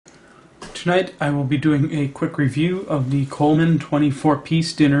Tonight I will be doing a quick review of the Coleman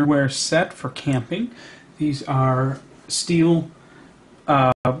 24-piece dinnerware set for camping. These are steel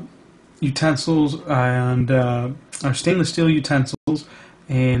utensils and are stainless steel utensils,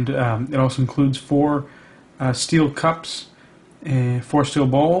 and it also includes 4 steel cups, 4 steel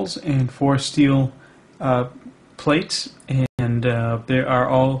bowls, and 4 steel plates, and they are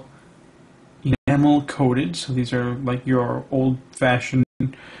all enamel coated. So these are like your old-fashioned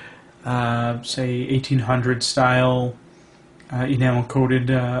say 1800 style enamel coated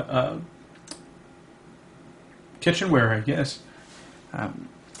kitchenware, I guess.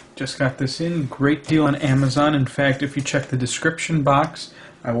 Just got this in. Great deal on Amazon. In fact, if you check the description box,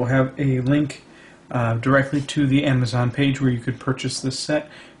 I will have a link directly to the Amazon page where you could purchase this set.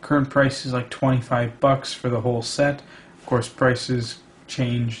 Current price is like $25 for the whole set. Of course, prices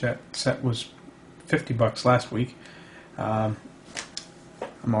change. That set was $50 last week.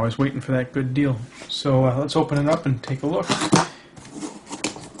 I'm always waiting for that good deal. So let's open it up and take a look.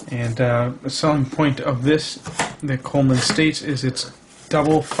 And the selling point of this, that Coleman states, is it's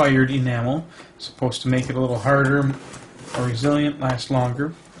double-fired enamel. It's supposed to make it a little harder, more resilient, last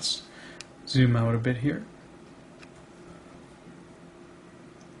longer. Let's zoom out a bit here.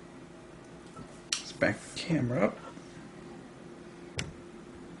 Let's back the camera up.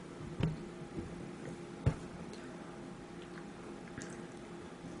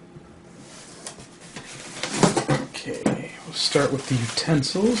 Okay, we'll start with the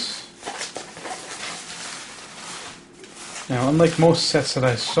utensils. Now, unlike most sets that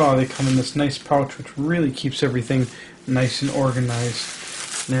I saw, they come in this nice pouch which really keeps everything nice and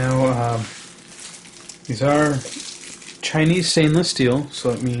organized. Now, these are Chinese stainless steel, so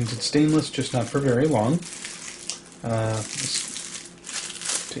it means it's stainless, just not for very long. Let's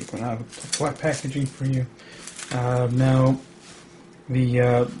take one out of the flat packaging for you. Now,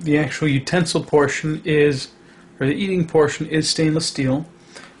 the actual utensil portion is, or the eating portion is stainless steel.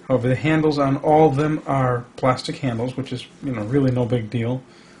 However, the handles on all of them are plastic handles, which is, really no big deal.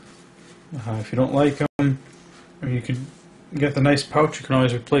 If you don't like them, or you could get the nice pouch, you can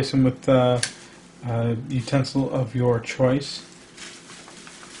always replace them with a utensil of your choice.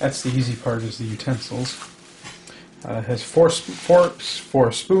 That's the easy part, is the utensils. It has 4 forks,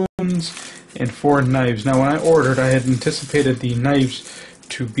 4 spoons, and 4 knives. Now, when I ordered, I had anticipated the knives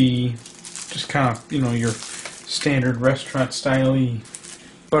to be just kind of, your standard restaurant-style-y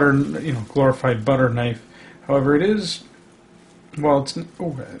butter, glorified butter knife. However, it is, well, it's a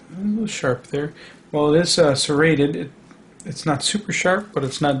little sharp there. Well, it is serrated. It's not super sharp, but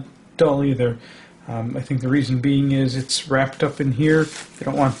it's not dull either. I think the reason being is it's wrapped up in here. You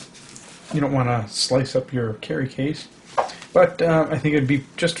don't want to slice up your carry case, but I think it'd be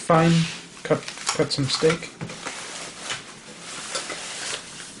just fine. Cut some steak.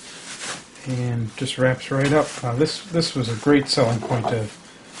 And just wraps right up. This was a great selling point of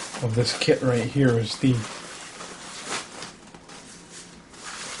this kit right here, is the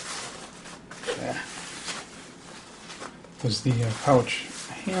pouch.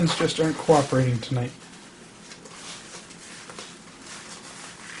 Hands just aren't cooperating tonight.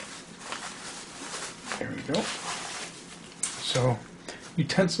 There we go. So,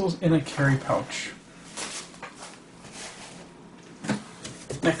 utensils in a carry pouch.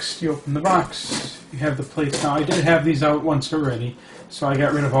 Next, you open the box. You have the plates. Now, I did have these out once already, so I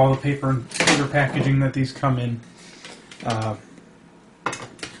got rid of all the paper packaging that these come in,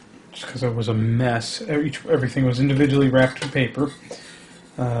 just because it was a mess. Everything was individually wrapped in paper.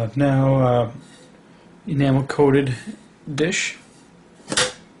 Now, enamel coated dish.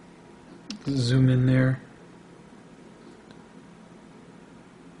 Zoom in there.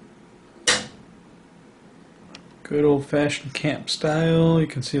 Good old-fashioned camp style. You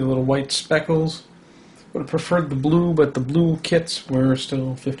can see the little white speckles. Would have preferred the blue, but the blue kits were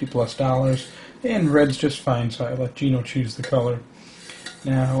still $50+, and red's just fine, so I let Gino choose the color.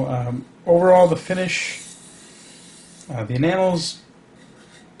 Now, overall, the finish, the enamel's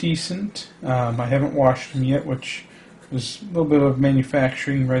decent. I haven't washed them yet, which was a little bit of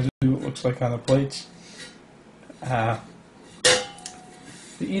manufacturing residue, it looks like, on the plates. The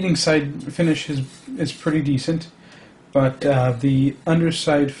eating side finish is pretty decent, but the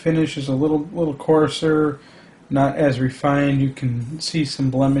underside finish is a little coarser, not as refined. You can see some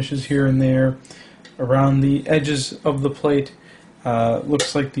blemishes here and there around the edges of the plate.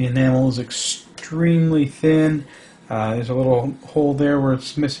 Looks like the enamel is extremely thin. There's a little hole there where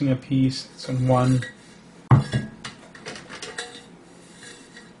it's missing a piece. It's in one.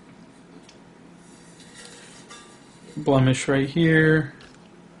 Blemish right here.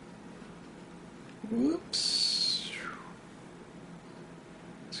 Whoops.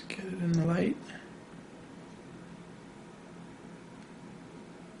 Let's get it in the light.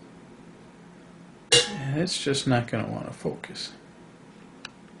 And it's just not going to want to focus.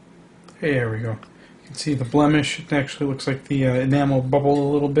 There we go. You can see the blemish. It actually looks like the enamel bubbled a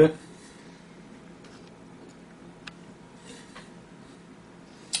little bit.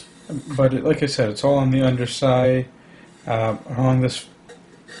 But like I said, it's all on the underside, along this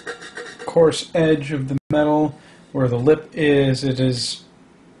coarse edge of the metal where the lip is. It's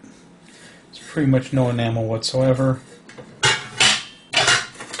pretty much no enamel whatsoever.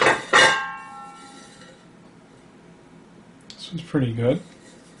 This one's pretty good.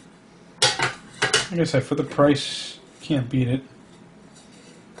 Like I said, for the price, can't beat it.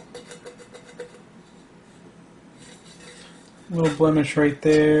 Little blemish right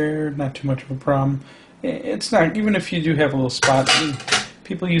there, not too much of a problem. It's not, even if you do have a little spot,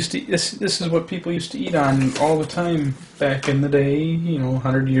 people used to, this is what people used to eat on all the time back in the day, you know,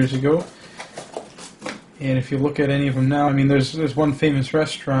 100 years ago. And if you look at any of them now, I mean, there's one famous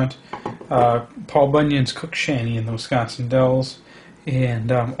restaurant, Paul Bunyan's Cook Shanty in the Wisconsin Dells, and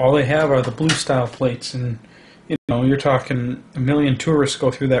all they have are the blue style plates, and you know, you're talking 1 million tourists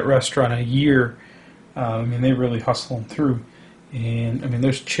go through that restaurant a year. I mean, they really hustle them through. And I mean,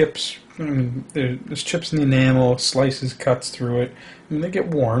 there's chips. I mean, there's chips in the enamel, slices, cuts through it. I mean, they get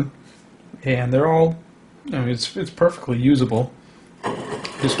worn, and they're all. I mean, it's perfectly usable.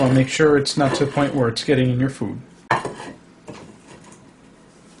 Just want to make sure it's not to the point where it's getting in your food.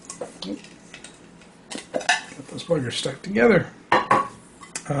 Get those buggers stuck together.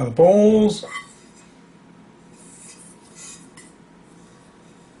 The bowls.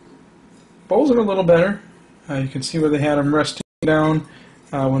 Bowls are a little better. You can see where they had them resting down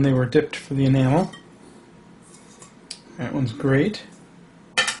when they were dipped for the enamel. That one's great.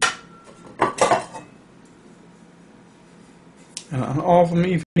 On all of them,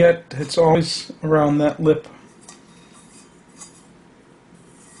 even yet, it's always around that lip.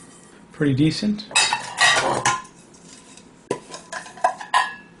 Pretty decent.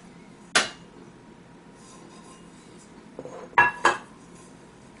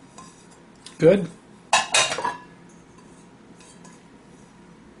 Good.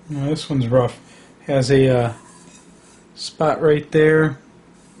 Now this one's rough. Has a spot right there.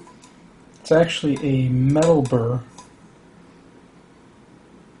 It's actually a metal burr.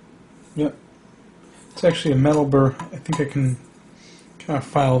 Yep. It's actually a metal burr. I think I can kind of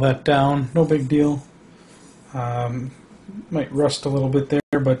file that down. No big deal. Might rust a little bit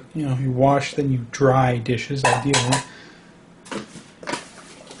there, but you know, you wash, then you dry dishes ideally.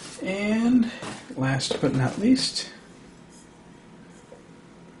 And last but not least,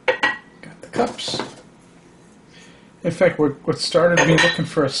 got the cups. In fact, what started me looking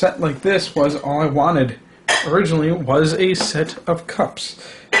for a set like this was all I wanted originally was a set of cups.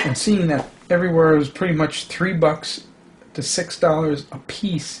 And seeing that everywhere was pretty much $3 to $6 a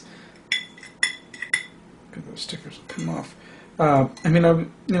piece. Good, those stickers will come off. I mean,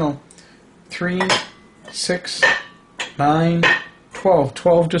 you know, 3, 6, 9, 12.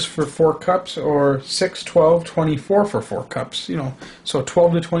 12 just for 4 cups, or 6, 12, 24 for 4 cups. You know, so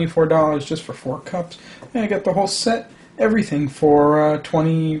 $12 to $24 just for 4 cups. And I got the whole set, everything for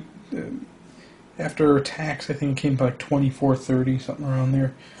 20. After tax, I think it came to like $24.30, something around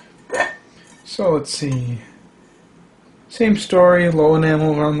there. So let's see. Same story, low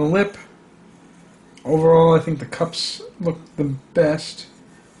enamel around the lip. Overall, I think the cups look the best.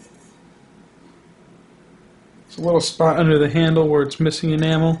 There's a little spot under the handle where it's missing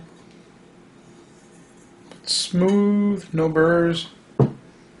enamel. Smooth, no burrs.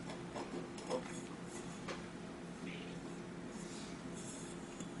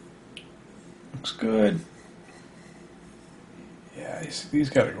 Looks good. Yeah, these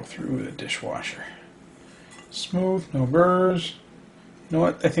got to go through the dishwasher. Smooth, no burrs. You know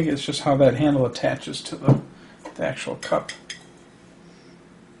what? I think it's just how that handle attaches to the actual cup.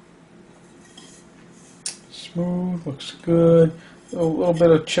 Smooth, looks good. A little bit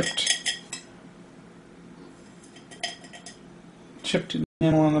of chipped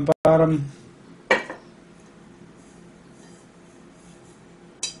enamel on the bottom.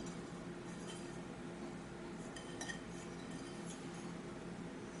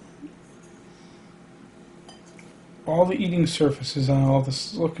 All the eating surfaces on all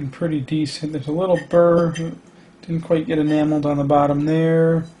this is looking pretty decent. There's a little burr, didn't quite get enameled on the bottom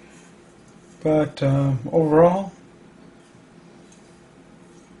there, but overall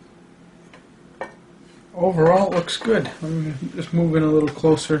it looks good. I'm going to just move in a little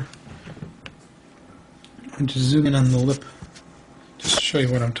closer and just zoom in on the lip just to show you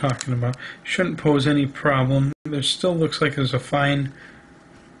what I'm talking about. Shouldn't pose any problem. There still looks like there's a fine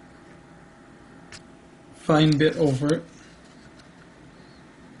fine bit over it.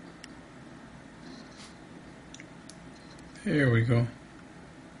 There we go.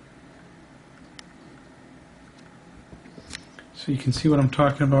 So you can see what I'm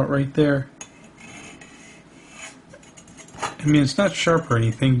talking about right there. I mean, it's not sharp or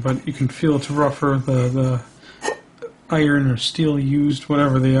anything, but you can feel it's rougher, the iron or steel used,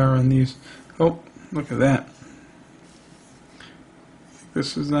 whatever they are on these. Oh, look at that.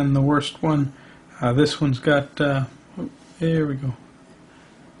 This is then the worst one. This one's got, oh, there we go.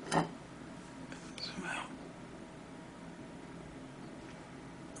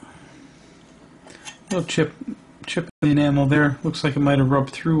 Little chip in the enamel there. Looks like it might have rubbed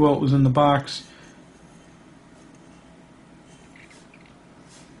through while it was in the box.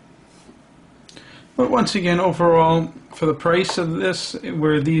 But once again, overall, for the price of this,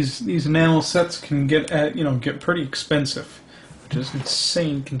 where these enamel sets can get at, get pretty expensive, which is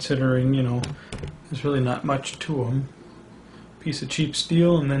insane considering, there's really not much to them. Piece of cheap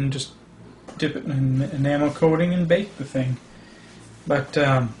steel, and then just dip it in enamel coating and bake the thing. But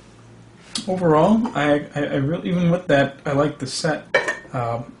overall, I really, even with that, I like the set.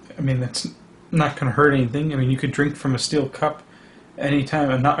 I mean, that's not going to hurt anything. I mean, you could drink from a steel cup anytime,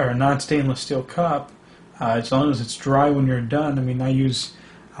 or a non-stainless steel cup, as long as it's dry when you're done. I mean,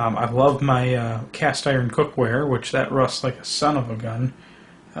 I love my cast iron cookware, which that rusts like a son of a gun.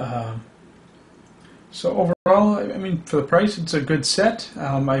 So overall, I mean, for the price, it's a good set.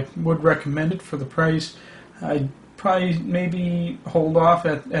 I would recommend it for the price. I'd probably maybe hold off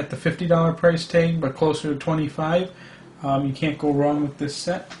at the $50 price tag, but closer to $25. You can't go wrong with this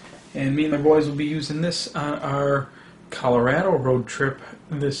set. And me and my boys will be using this on our Colorado road trip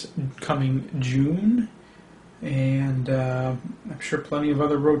this coming June, and I'm sure plenty of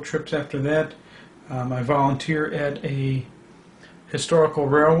other road trips after that. I volunteer at a historical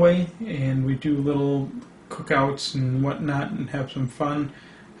railway, and we do little cookouts and whatnot and have some fun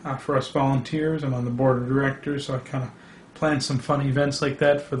for us volunteers. I'm on the board of directors, so I kind of plan some fun events like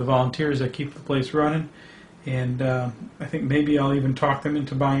that for the volunteers that keep the place running. And I think maybe I'll even talk them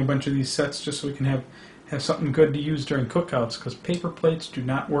into buying a bunch of these sets just so we can have something good to use during cookouts, because paper plates do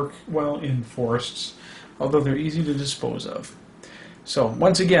not work well in forests, although they're easy to dispose of. So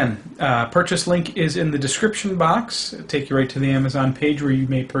once again, purchase link is in the description box. It'll take you right to the Amazon page where you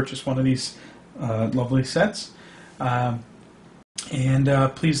may purchase one of these lovely sets. And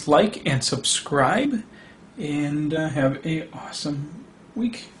please like and subscribe, and have an awesome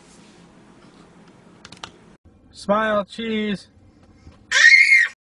week. Smile, cheese.